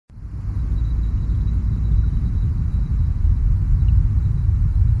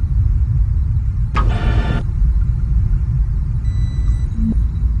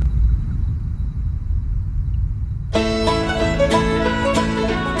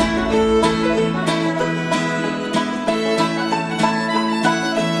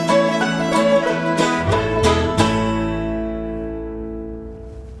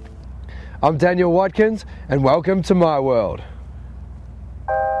I'm Daniel Watkins, and welcome to my world.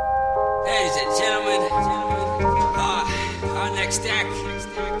 Ladies and gentlemen, our next act,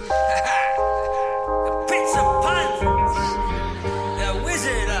 the Prince of Puns, the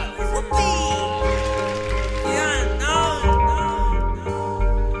Wizard of Whoopee, the Unknown.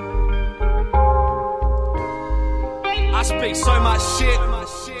 I speak so much shit,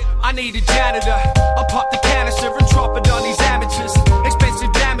 I need a janitor. I'll pop the canister and drop it on these amateurs.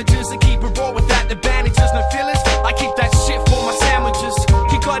 Expensive damages, I keep it raw without advantages. No feelings, I keep that shit for my sandwiches.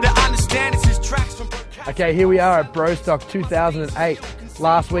 You gotta understand it's his tracks from... Okay, here we are at BROstock 2008.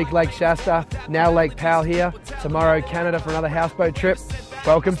 Last week Lake Shasta, now Lake Powell here. Tomorrow Canada for another houseboat trip.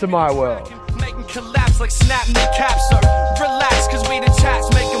 Welcome to my world. Making collapse like snapping the cap, so relax, cause we the chats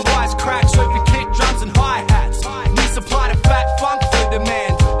making wise cracks over kick drums and hi-hats. We supply the fat funk for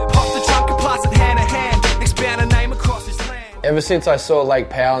demand. Pop the trunk and pass it hand in hand. Expand a name across this land. Ever since I saw Lake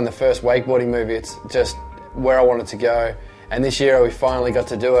Powell in the first wakeboarding movie, it's just where I wanted to go. And this year we finally got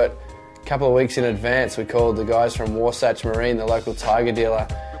to do it. A couple of weeks in advance we called the guys from Wasatch Marine, the local tiger dealer,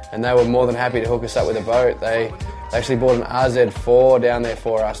 and they were more than happy to hook us up with a boat. They actually bought an RZ4 down there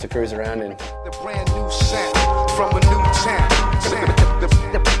for us to cruise around in. The brand new sound from a new town.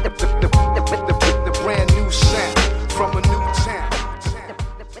 The brand new sound from a new town.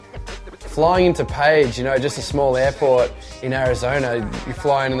 Flying into Page, you know, just a small airport in Arizona, you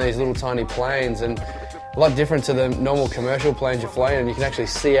fly in these little tiny planes, and a lot different to the normal commercial planes you're flying in. You can actually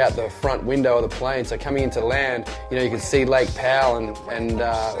see out the front window of the plane, so coming into land, you know, you can see Lake Powell and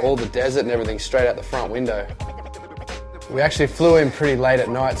all the desert and everything straight out the front window. We actually flew in pretty late at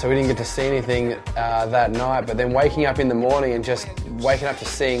night, so we didn't get to see anything that night, but then waking up in the morning and just waking up to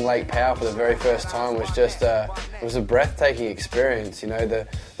seeing Lake Powell for the very first time was just it was a breathtaking experience. You know, the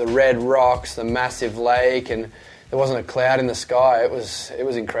red rocks, the massive lake, and there wasn't a cloud in the sky. It was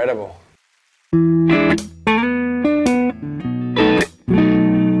incredible.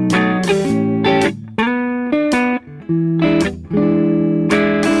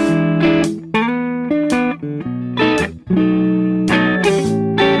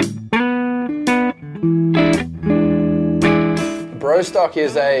 BROstock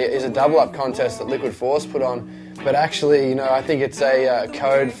is a double-up contest that Liquid Force put on, but actually, you know, I think it's a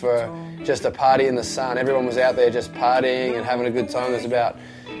code for just a party in the sun. Everyone was out there just partying and having a good time. There's about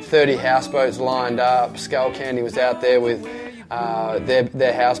 30 houseboats lined up. Skull Candy was out there with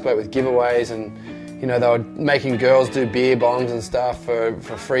their houseboat with giveaways, and you know, they were making girls do beer bongs and stuff for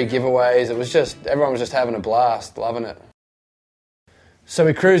free giveaways. It was just, everyone was just having a blast, loving it. So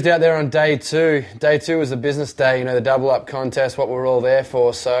we cruised out there on day two. Day two was the business day, you know, the double-up contest, what we were all there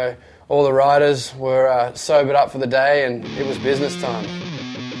for. So all the riders were sobered up for the day, and it was business time.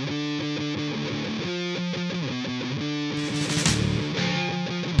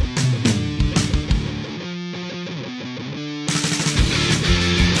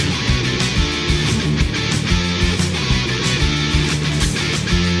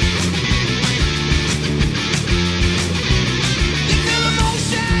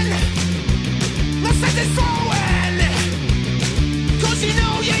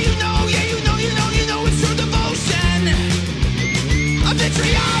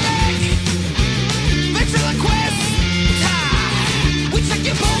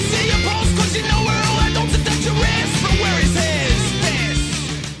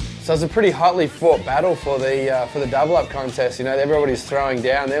 So it was a pretty hotly fought battle for the double-up contest. You know, everybody's throwing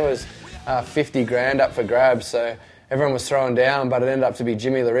down. There was 50 grand up for grabs, so everyone was throwing down, but it ended up to be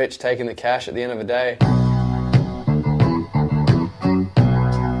Jimmy the Rich taking the cash at the end of the day.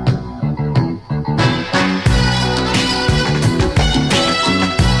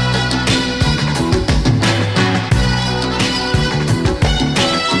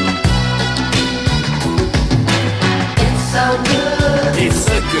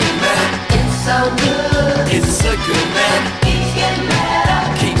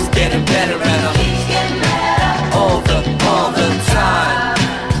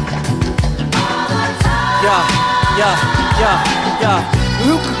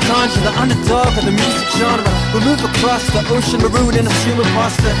 Who could conjure the underdog of the music genre? We'll move across the ocean, maroon and assume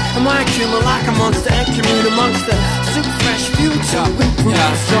imposter. Am I human like a monster and commune amongst the super fresh future?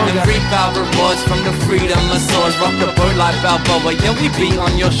 And reap our rewards from the freedom of swords. Rock the boat like Balboa, yeah, we be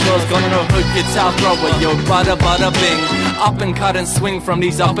on your shores. Gonna hook your towel thrower, yo, butter bing. Up and cut and swing from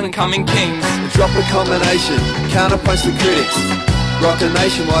these up and coming kings. Drop a combination, counterpunch the critics. Rock the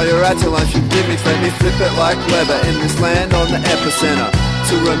nation while you're at till lunch. You give me, let me flip it like leather. In this land on the epicenter.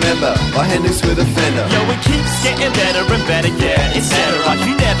 To remember, my Hendrix with a fender. Yo, it keeps getting better and better, yeah, etc.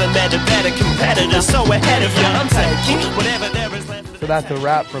 You never met a better competitor, so ahead of you, I'm taking whatever there is left. that's a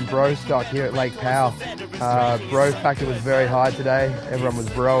wrap from BROstock here at Lake Powell. Bro factor was very high today. Everyone was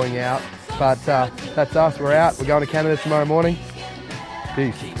broing out. But that's us. We're out. We're going to Canada tomorrow morning.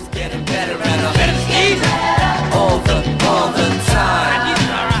 Peace. Getting better and better all the time.